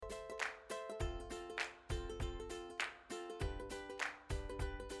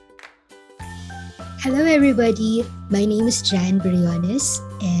Hello, everybody. My name is Jan Briones,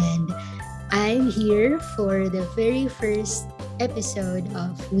 and I'm here for the very first episode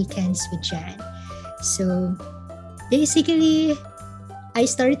of Weekends with Jan. So, basically, I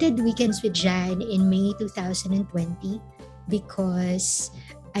started Weekends with Jan in May 2020 because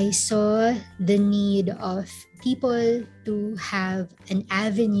I saw the need of people to have an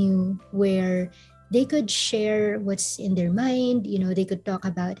avenue where they could share what's in their mind. They could talk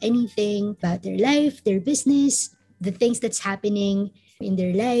about anything about their life, their business, the things that's happening in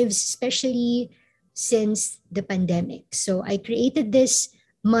their lives, especially since the pandemic. So I created this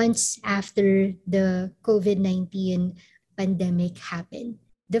months after the COVID-19 pandemic happened.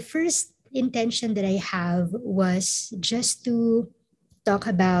 The first intention that I have was just to talk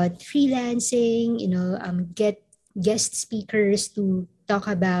about freelancing, get guest speakers to talk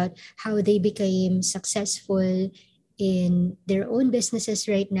about how they became successful in their own businesses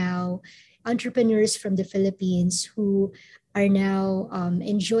right now, entrepreneurs from the Philippines who are now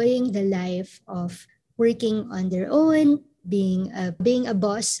enjoying the life of working on their own, being a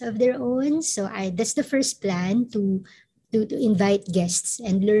boss of their own. So that's the first plan to invite guests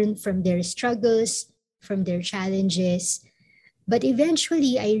and learn from their struggles, from their challenges. But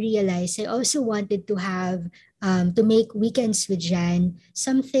eventually, I realized I also wanted to make Weekends with Jan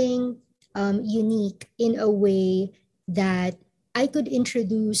something unique in a way that I could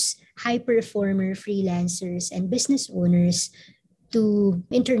introduce high performer freelancers and business owners to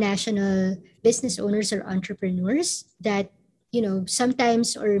international business owners or entrepreneurs that,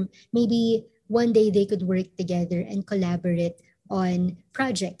 sometimes or maybe one day they could work together and collaborate on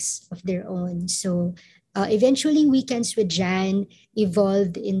projects of their own. So eventually, Weekends with Jan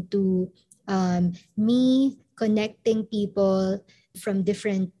evolved into me connecting people from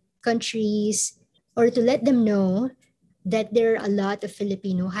different countries or to let them know that there are a lot of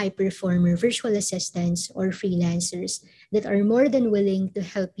Filipino high performer virtual assistants or freelancers that are more than willing to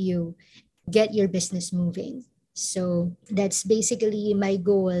help you get your business moving. So that's basically my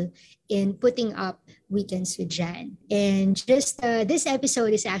goal in putting up Weekends with Jan. And just this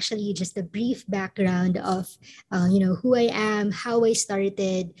episode is actually just a brief background of, who I am, how I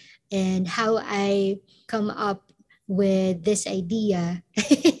started, and how I come up with this idea.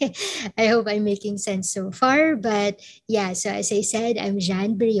 I hope I'm making sense so far. But yeah, so as I said, I'm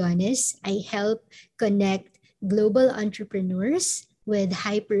Jan Briones. I help connect global entrepreneurs with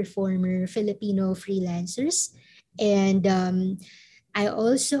high performer Filipino freelancers. And I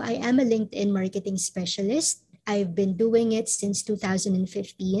am a LinkedIn marketing specialist. I've been doing it since 2015.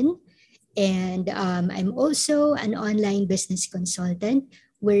 And I'm also an online business consultant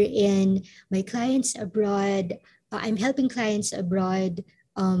wherein my clients abroad, I'm helping clients abroad,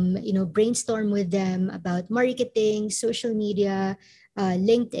 brainstorm with them about marketing, social media,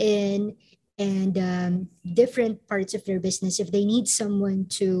 LinkedIn, and different parts of their business if they need someone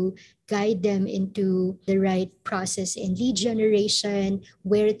to guide them into the right process in lead generation,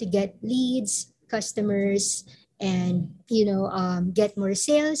 where to get leads, customers, and get more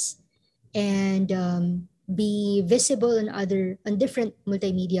sales and be visible on different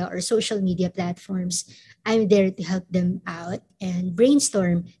multimedia or social media platforms. I'm there to help them out and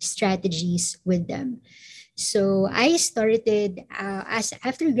brainstorm strategies with them. So I started as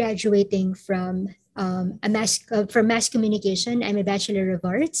after graduating from mass communication. I'm a bachelor of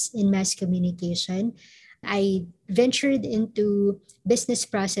arts in mass communication. I ventured into business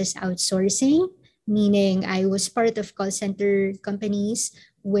process outsourcing, meaning I was part of call center companies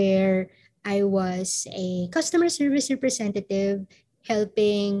where I was a customer service representative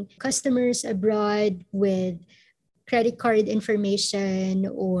helping customers abroad with credit card information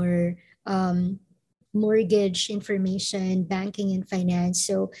or um, mortgage information, banking and finance.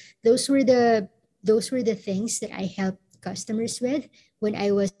 So those were the those were the things that I helped customers with when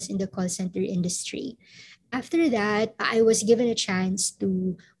I was in the call center industry. After that, I was given a chance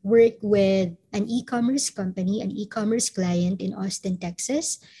to work with an e-commerce company, an e-commerce client in Austin,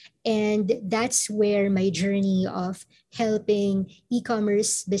 Texas. And that's where my journey of helping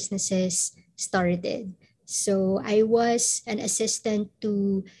e-commerce businesses started. So I was an assistant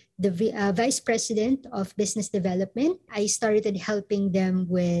to the vice president of business development. I started helping them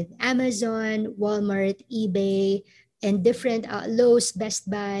with Amazon, Walmart, eBay, and different Lowe's, Best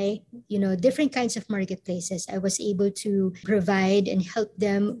Buy, different kinds of marketplaces. I was able to provide and help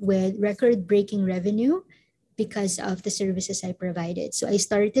them with record breaking revenue because of the services I provided. So I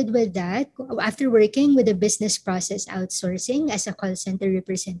started with that. After working with a business process outsourcing as a call center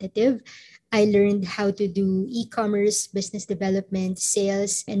representative, I learned how to do e-commerce, business development,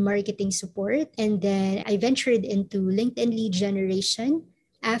 sales, and marketing support. And then I ventured into LinkedIn lead generation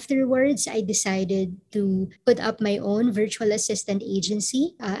Afterwards, I decided to put up my own virtual assistant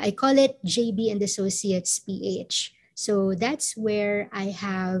agency. I call it JB and Associates PH. So that's where I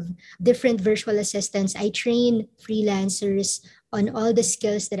have different virtual assistants. I train freelancers on all the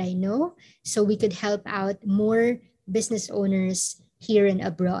skills that I know so we could help out more business owners here and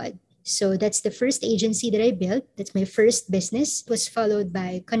abroad. So that's the first agency that I built. That's my first business. It was followed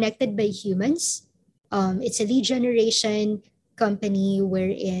by Connected by Humans. It's a lead generation company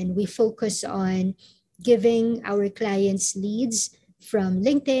wherein we focus on giving our clients leads from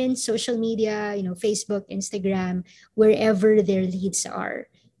LinkedIn, social media, Facebook, Instagram, wherever their leads are.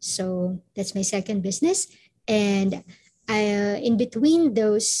 So that's my second business. And in between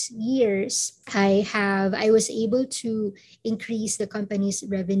those years, I was able to increase the company's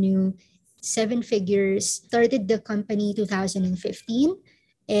revenue seven figures. Started the company 2015,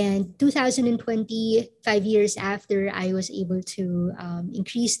 and 2020, 5 years after, I was able to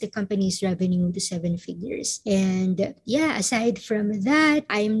increase the company's revenue to seven figures. And yeah, aside from that,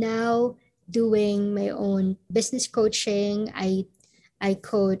 I'm now doing my own business coaching. I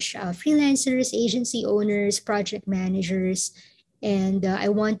coach freelancers, agency owners, project managers, and I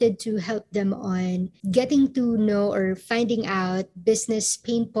wanted to help them on getting to know or finding out business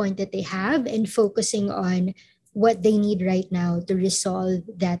pain point that they have and focusing on what they need right now to resolve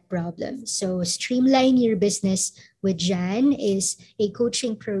that problem. So Streamline Your Business with Jan is a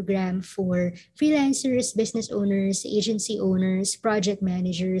coaching program for freelancers, business owners, agency owners, project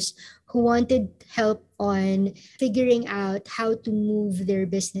managers who wanted help on figuring out how to move their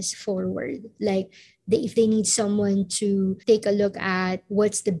business forward. Like if they need someone to take a look at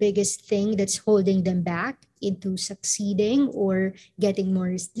what's the biggest thing that's holding them back into succeeding or getting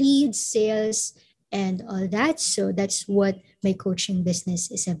more leads, sales, and all that. So that's what my coaching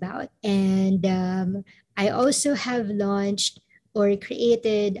business is about. And I also have launched or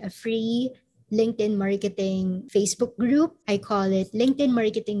created a free LinkedIn marketing Facebook group. I call it LinkedIn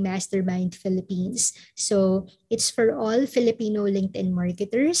Marketing Mastermind Philippines. So it's for all Filipino LinkedIn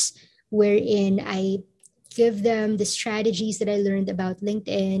marketers, wherein I give them the strategies that I learned about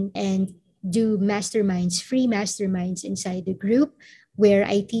LinkedIn and do masterminds, free masterminds inside the group where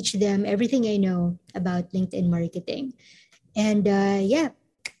I teach them everything I know about LinkedIn marketing. And yeah,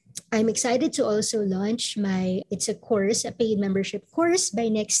 I'm excited to also launch it's a course, a paid membership course by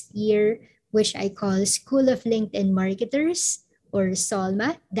next year, which I call School of LinkedIn Marketers or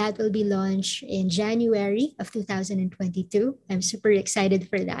SOLMA. That will be launched in January of 2022. I'm super excited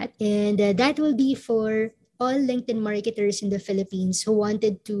for that. And that will be for all LinkedIn marketers in the Philippines who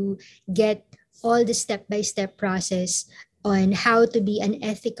wanted to get all the step-by-step process on how to be an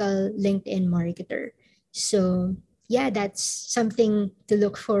ethical LinkedIn marketer. So yeah, that's something to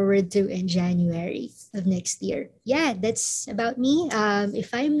look forward to in January of next year. Yeah, that's about me.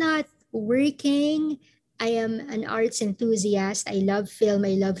 If I'm not working, I am an arts enthusiast. I love film,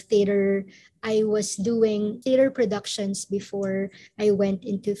 I love theater. I was doing theater productions before I went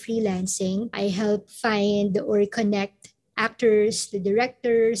into freelancing. I help find or connect actors to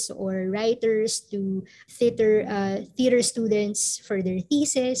directors or writers to theater students for their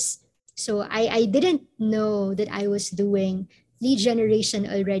thesis. So I didn't know that I was doing lead generation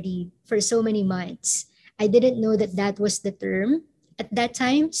already for so many months. I didn't know that that was the term at that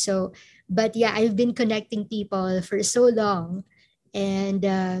time. So, but yeah, I've been connecting people for so long. And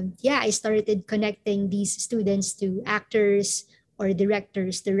yeah, I started connecting these students to actors or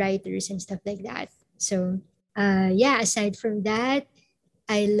directors, the writers and stuff like that. So yeah, aside from that,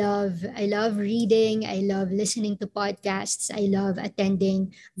 I love reading. I love listening to podcasts. I love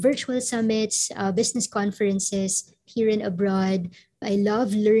attending virtual summits, business conferences here and abroad. I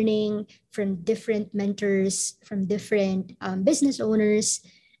love learning from different mentors, from different business owners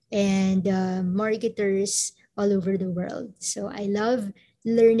and marketers all over the world. So I love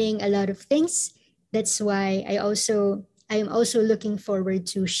learning a lot of things. That's why I am also looking forward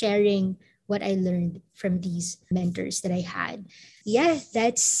to sharing what I learned from these mentors that I had. Yeah,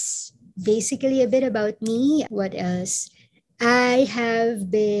 that's basically a bit about me. What else? I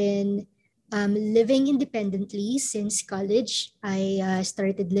have been living independently since college. I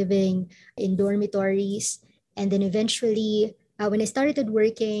started living in dormitories, and then eventually, when I started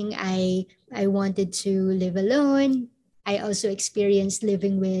working, I wanted to live alone. I also experienced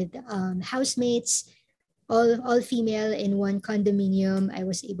living with housemates, all female in one condominium. I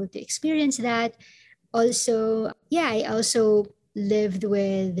was able to experience that. Also, yeah, I also lived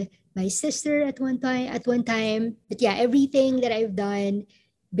with my sister at one time. But yeah, everything that I've done,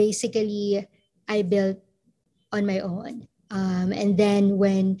 basically I built on my own. And then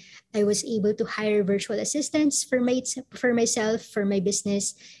when I was able to hire virtual assistants for myself, for my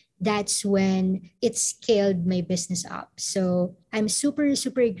business, that's when it scaled my business up. So I'm super,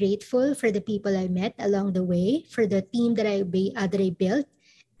 super grateful for the people I met along the way, for the team that I built,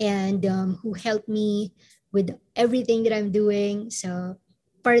 and who helped me with everything that I'm doing. So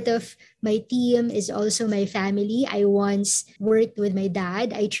part of my team is also my family. I once worked with my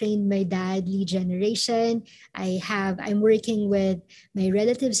dad. I trained my dad lead generation. I'm working with my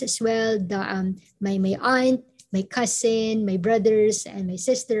relatives as well. My aunt, my cousin, my brothers, and my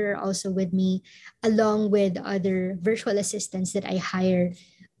sister are also with me, along with other virtual assistants that I hire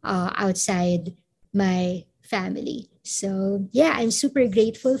outside my family. So yeah, I'm super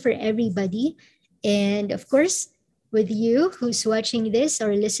grateful for everybody. And of course, with you who's watching this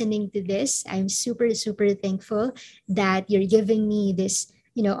or listening to this, I'm super, super thankful that you're giving me this,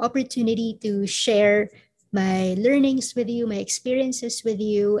 opportunity to share my learnings with you, my experiences with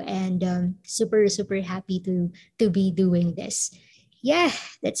you, and super, super happy to be doing this. Yeah,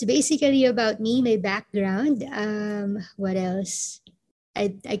 that's basically about me, my background. What else?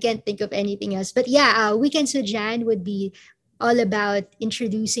 I can't think of anything else. But yeah, Weekends with Jan would be all about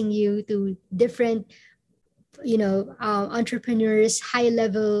introducing you to different, entrepreneurs, high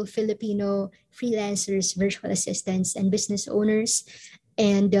level Filipino freelancers, virtual assistants, and business owners.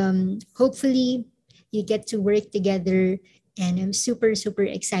 And hopefully you get to work together. And I'm super, super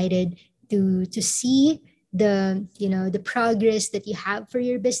excited to see the progress that you have for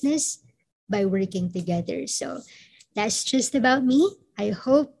your business by working together. So that's just about me. I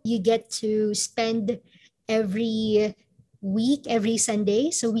hope you get to spend every week, every Sunday.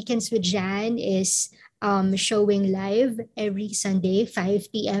 So Weekends with Jan is showing live every Sunday,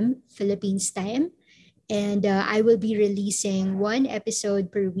 5 p.m. Philippines time. And I will be releasing one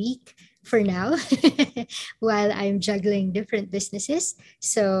episode per week for now while I'm juggling different businesses.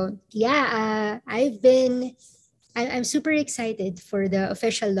 So yeah, I'm super excited for the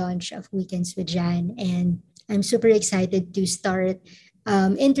official launch of Weekends with Jan, and I'm super excited to start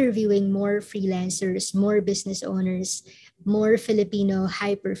interviewing more freelancers, more business owners, more Filipino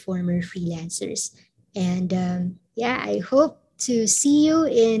high performer freelancers. And yeah, I hope to see you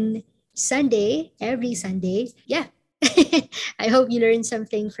in Sunday, every Sunday. Yeah. I hope you learned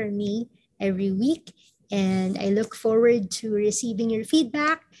something from me every week. And I look forward to receiving your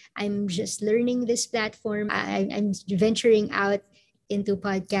feedback. I'm just learning this platform. I'm venturing out into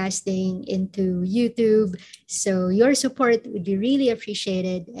podcasting, into YouTube. So your support would be really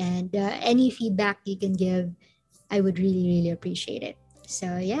appreciated. And any feedback you can give, I would really, really appreciate it.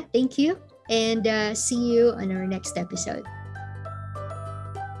 So yeah, thank you. And see you on our next episode.